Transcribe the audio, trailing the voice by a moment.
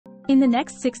In the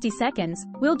next 60 seconds,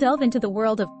 we'll delve into the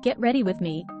world of Get Ready With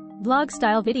Me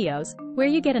vlog-style videos, where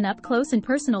you get an up-close and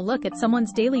personal look at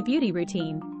someone's daily beauty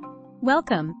routine.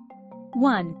 Welcome.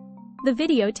 1. The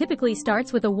video typically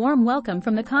starts with a warm welcome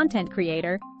from the content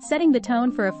creator, setting the tone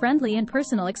for a friendly and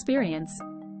personal experience.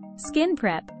 Skin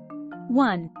prep.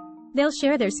 1. They'll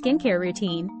share their skincare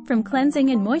routine, from cleansing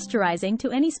and moisturizing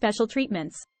to any special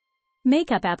treatments.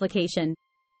 Makeup application.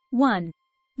 1.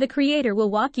 The creator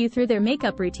will walk you through their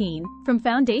makeup routine, from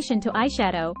foundation to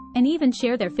eyeshadow, and even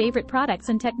share their favorite products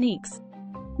and techniques.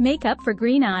 Makeup for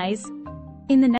green eyes. In the